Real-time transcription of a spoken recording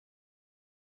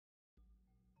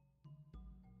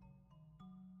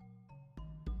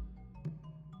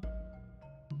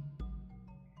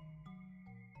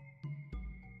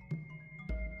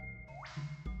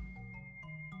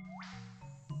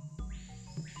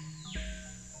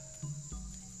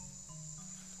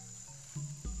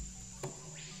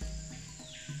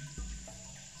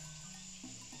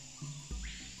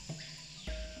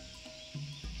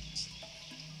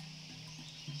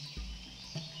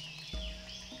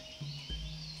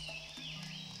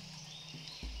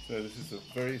No, this is the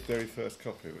very, very first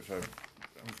copy, which I was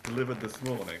delivered this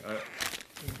morning.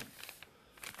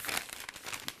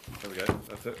 There we go,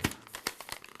 that's it.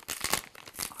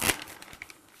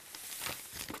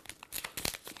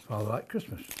 It's rather like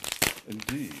Christmas.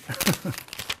 Indeed.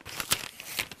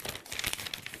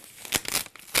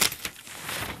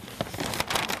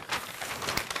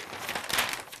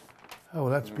 Oh, well,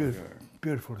 that's beautiful.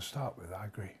 Beautiful to start with, I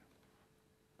agree.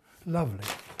 Lovely.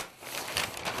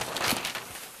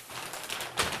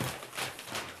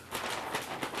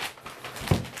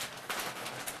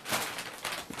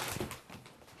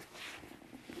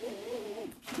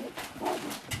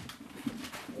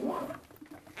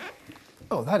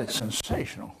 Oh, that is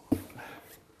sensational.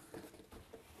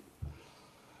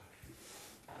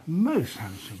 Most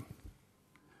handsome.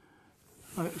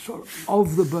 Sort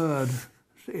of the bird.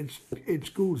 It's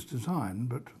Gould's design,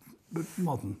 but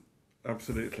modern.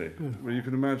 Absolutely. Yeah. Well, you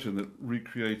can imagine that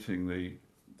recreating the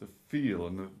feel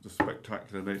and the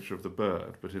spectacular nature of the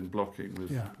bird, but in blocking was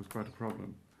quite a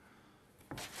problem.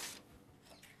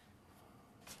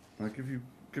 I've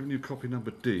given you copy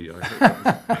number D. I hope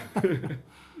that was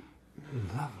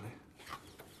lovely.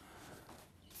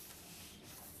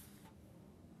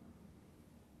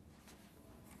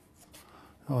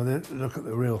 Oh, look at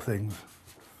the real things.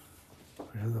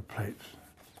 Which are the plates.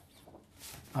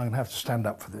 I'm going to have to stand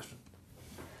up for this.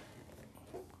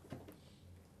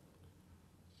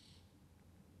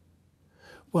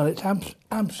 Well, it's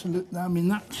absolute. I mean,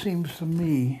 that seems to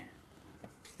me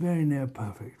very near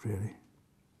perfect, really.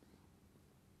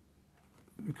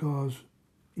 Because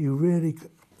you really,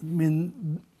 I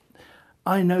mean,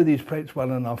 I know these plates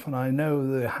well enough, and I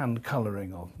know the hand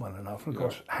colouring of well enough. Of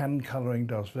course, hand colouring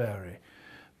does vary,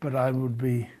 but I would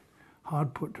be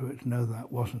hard put to it to know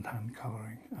that wasn't hand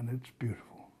colouring, and it's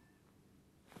beautiful.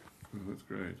 Oh, that's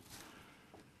great.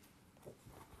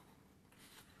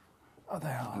 Oh, they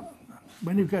are.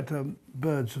 When you get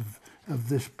birds of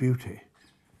this beauty,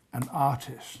 and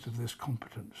artists of this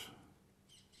competence.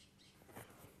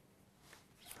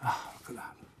 Ah, look at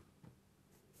that.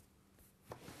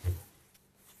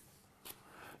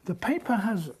 The paper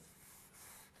has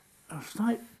a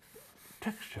slight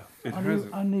texture,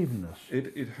 unevenness.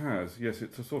 It has, yes,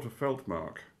 it's a sort of felt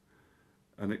mark,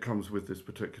 and it comes with this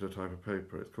particular type of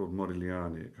paper. It's called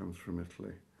Modigliani, it comes from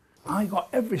Italy. I got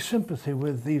every sympathy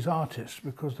with these artists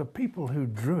because the people who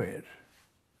drew it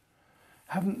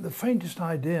haven't the faintest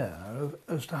idea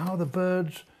as to how the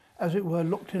birds, as it were,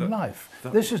 looked in life.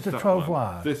 This is the 12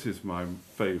 wire. This is my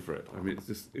favourite. I mean, it's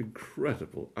this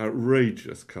incredible,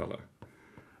 outrageous colour.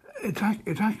 It's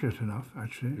accurate enough,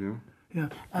 actually. Yeah. Yeah,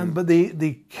 but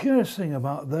the curious thing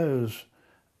about those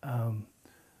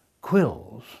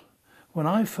quills, when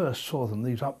I first saw them,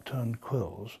 these upturned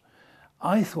quills,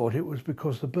 I thought it was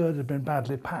because the bird had been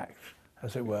badly packed,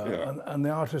 as it were, and the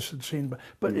artist had seen.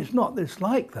 But it's not. It's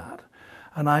like that,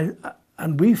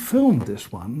 and we filmed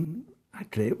this one.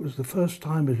 Actually, it was the first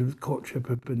time the courtship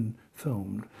had been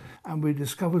filmed, and we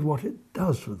discovered what it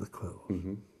does with the quills.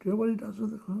 Mm-hmm. Do you know what it does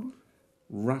with the quills?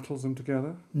 Rattles them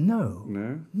together? No.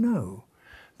 No? No.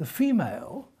 The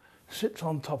female sits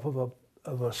on top of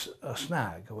a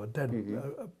snag, of a dead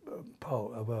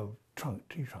pole, of a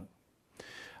tree trunk.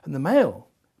 And the male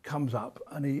comes up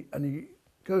and he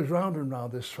goes round and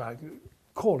round this snag,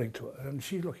 calling to her, and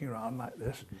she's looking around like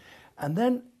this. And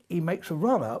then he makes a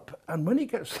run up, and when he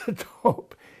gets to the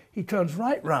top, he turns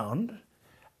right round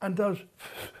and does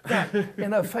that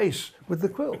in her face with the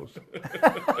quills.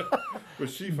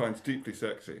 Which she finds deeply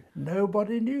sexy.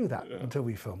 Nobody knew that until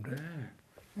we filmed it.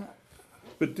 Yeah.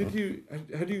 But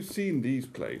had you seen these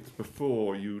plates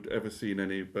before you'd ever seen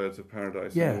any birds of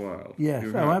paradise in the wild?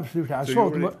 Yes, absolutely. I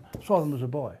saw them as a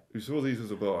boy. You saw these as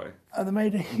a boy? And they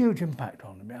made a huge impact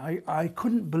on me. I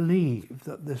couldn't believe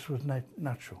that this was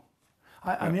natural.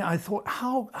 I mean, I thought,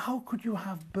 how could you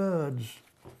have birds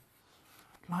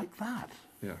like that?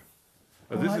 Yeah.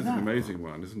 This is an amazing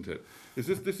one, isn't it? This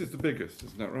is the biggest,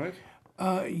 isn't that right?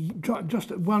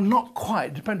 Well, not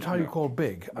quite. Depends how you call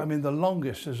big. I mean, the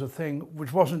longest is a thing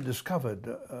which wasn't discovered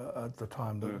at the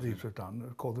time that these were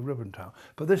done, called the ribbon tail.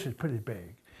 But this is pretty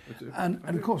big. And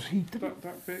of course he didn't.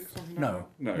 That big? Something No.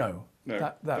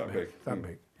 That big.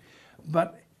 big.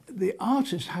 But the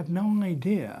artist had no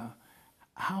idea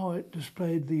how it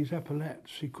displayed these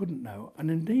epaulets. He couldn't know. And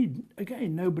indeed,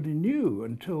 again, nobody knew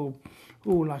until,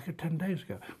 like 10 days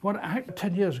ago.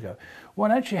 10 years ago. What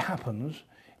actually happens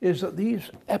is that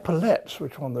these epaulets,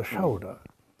 which are on the shoulder,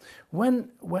 when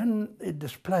it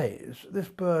displays, this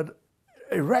bird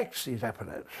erects these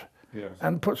epaulets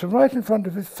and puts them right in front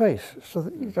of his face, so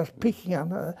that he's just peeking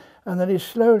out, and then he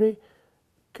slowly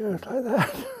goes like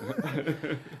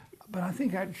that. But I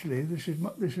think actually this is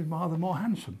rather more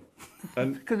handsome,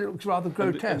 And because it looks rather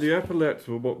grotesque. And the epaulets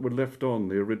were what were left on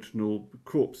the original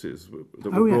corpses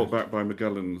that were brought back by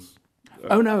Magellan's.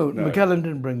 No, Magellan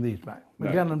didn't bring these back.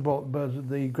 Magellan brought birds of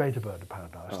the greater bird of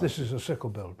paradise. This is a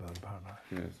sickle-billed bird of paradise.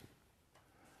 Yes.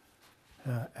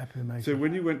 So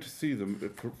when you went to see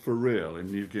them for real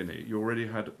in New Guinea, you already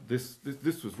had this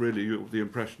was really the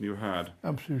impression you had.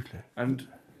 Absolutely. And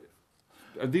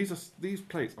these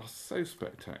plates are so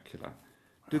spectacular.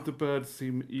 Did the birds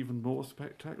seem even more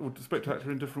spectacular, or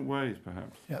spectacular in different ways,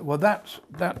 perhaps? Yeah. Well, that's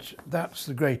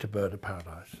the greater bird of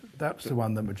paradise. That's the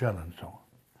one that Magellan saw,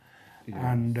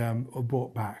 and or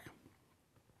brought back.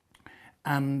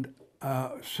 And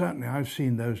certainly, I've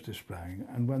seen those displaying.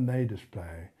 And when they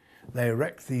display, they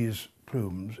erect these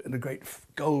plumes in a great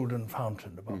golden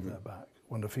fountain above their back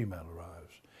when the female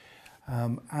arrives.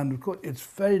 And of course, it's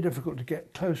very difficult to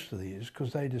get close to these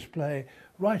because they display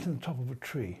right on the top of a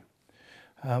tree.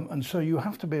 And so you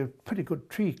have to be a pretty good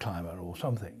tree climber or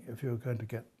something if you're going to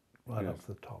get right up to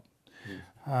the top.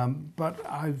 But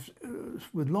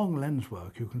with long lens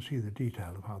work, you can see the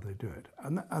detail of how they do it,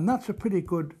 and that's a pretty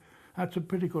good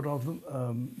of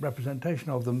them, representation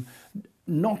of them,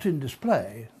 not in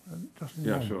display, just in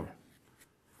memory. Sure.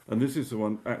 And this is the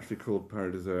one actually called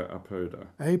Paradiseidae apoda.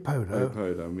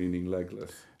 Apoda, meaning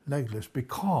legless. Legless,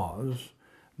 because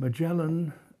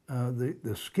Magellan.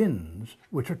 The skins,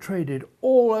 which are traded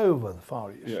all over the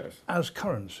Far East as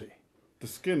currency. The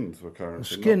skins were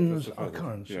currency. The skins are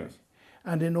currency. Yes.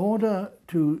 And in order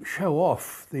to show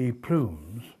off the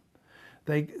plumes,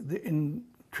 in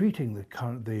treating the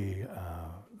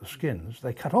skins,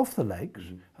 they cut off the legs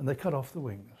and they cut off the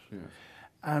wings. Yes.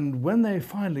 And when they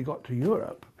finally got to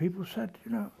Europe, people said,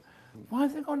 why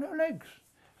have they got no legs?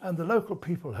 And the local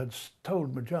people had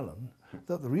legs Magellan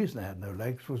that the reason they had no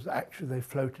legs was that actually they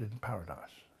floated in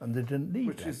paradise and they didn't need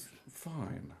legs. Which is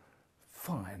fine.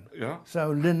 Fine. Yeah. So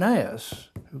Linnaeus,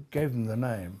 who gave them the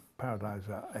name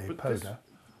Paradiseidae apoda.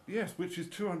 Yes, which is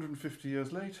 250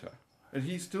 years later. And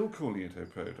he's still calling it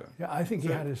apoda. Yeah, I think he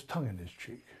had his tongue in his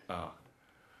cheek. Ah.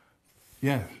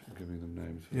 Yes. Giving them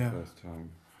names for the first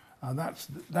time. And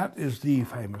that is the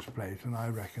famous plate, and I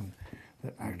reckon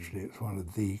that actually it's one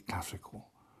of the classical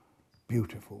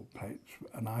beautiful plates,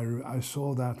 and I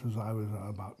saw that as I was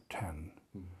about 10,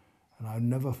 and I've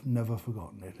never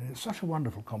forgotten it. And it's such a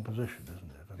wonderful composition, isn't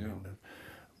it? I mean,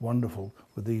 wonderful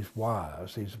with these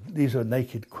wires. These are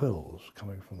naked quills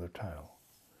coming from the tail,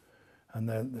 and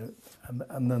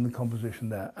then the composition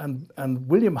there. And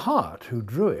William Hart, who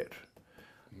drew it,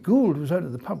 Gould was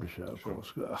only the publisher, of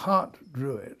course. Hart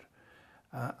drew it,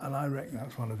 and I reckon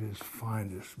that's one of his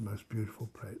finest, most beautiful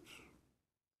plates.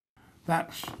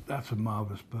 That's a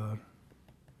marvellous bird.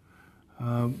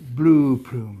 Blue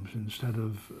plumes instead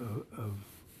of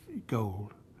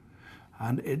gold.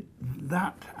 And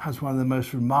that has one of the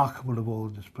most remarkable of all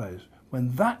the displays.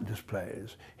 When that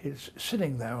displays, it's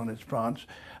sitting there on its branch,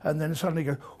 and then suddenly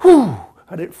goes, whoo,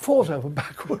 and it falls over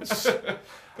backwards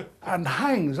and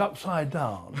hangs upside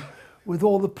down with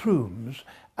all the plumes,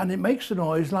 and it makes a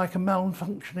noise like a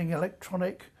malfunctioning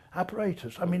electronic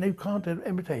apparatus. I mean, you can't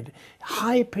imitate it.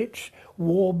 High-pitched,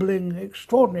 warbling,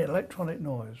 extraordinary electronic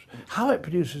noise. How it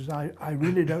produces, I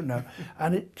really don't know.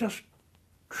 And it just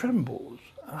trembles,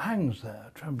 hangs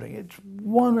there, trembling. It's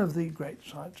one of the great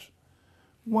sights.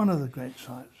 One of the great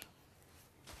sights.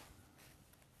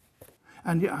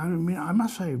 And I mean, I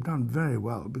must say you've done very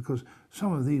well, because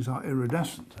some of these are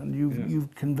iridescent, and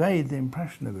you've conveyed the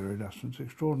impression of iridescence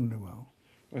extraordinarily well.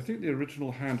 I think the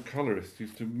original hand colourists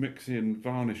used to mix in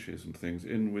varnishes and things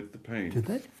in with the paint. Did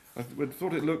they? That's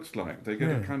what it looks like. They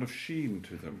get a kind of sheen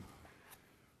to them.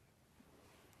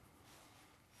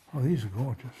 Oh, these are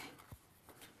gorgeous.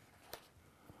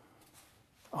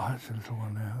 Oh, that's a little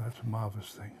one there. That's a marvellous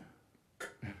thing.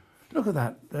 Look at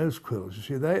that, those quills. You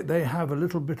see, they have a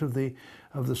little bit of the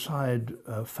side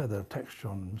feather texture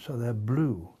on them, so they're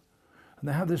blue. And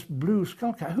they have this blue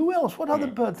skull cap. Who else? What other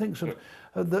bird thinks of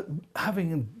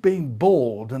that being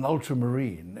bald and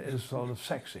ultramarine is sort of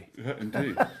sexy? Yeah,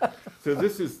 indeed. So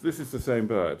this is the same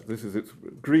bird. This is its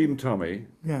green tummy.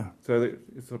 Yeah. So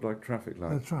it's sort of like traffic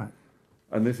lights. That's right.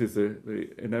 And this is the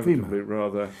inevitably female.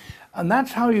 rather. And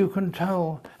that's how you can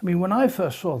tell. I mean, when I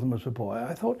first saw them as a boy,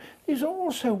 I thought these are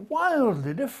all so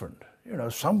wildly different. You know,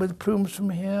 some with plumes from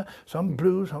here, some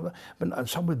blue,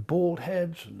 some with bald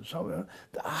heads, and some.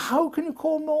 How can you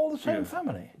call them all the same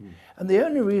family? And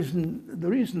the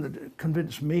reason that it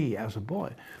convinced me as a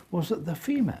boy was that the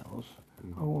females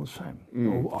are all the same.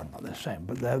 Or not the same,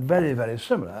 but they're very, very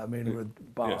similar. I mean,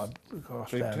 with barred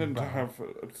across They there. tend to have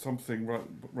something right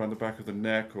around the back of the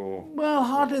neck, or Well,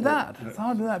 hardly that.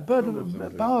 Hardly that.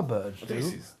 Bowerbirds do.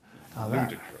 this is Now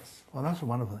that- ludicrous. Well, that's a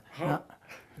wonderful thing. Now,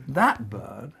 that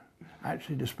bird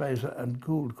actually displays, and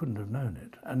Gould couldn't have known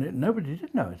it, and nobody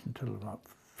did know it until about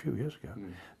a few years ago.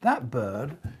 That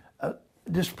bird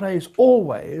displays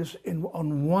always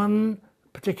on one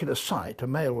particular site. A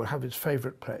male will have his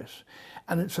favourite place,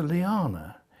 and it's a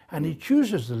liana, and he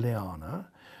chooses the liana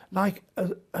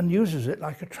and uses it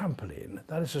like a trampoline.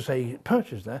 That is to say, he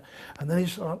perches there, and then he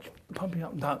starts pumping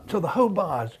up and down till the whole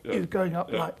bar is going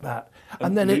up like that.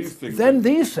 And then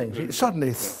these things, it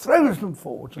suddenly throws them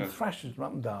forwards and thrashes them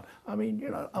up and down. I mean, you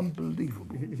know,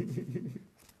 unbelievable.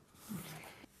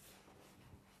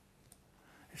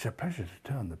 It's a pleasure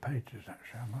to turn the pages,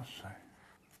 actually, I must say.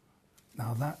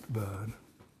 Now, that bird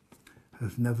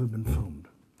has never been filmed.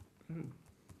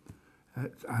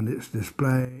 And its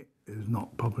display is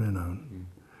not properly known.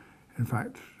 In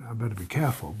fact, I better be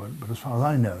careful, but as far as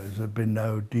I know, there's been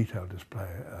no detailed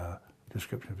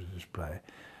description of its display,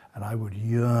 and I would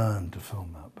yearn to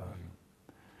film that bird.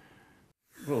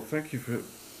 Well, thank you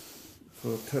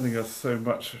for telling us so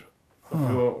much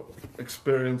of your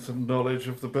experience and knowledge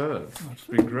of the birds. It's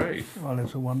been great. Well,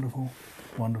 it's a wonderful,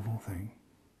 wonderful thing.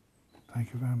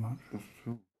 Thank you very much.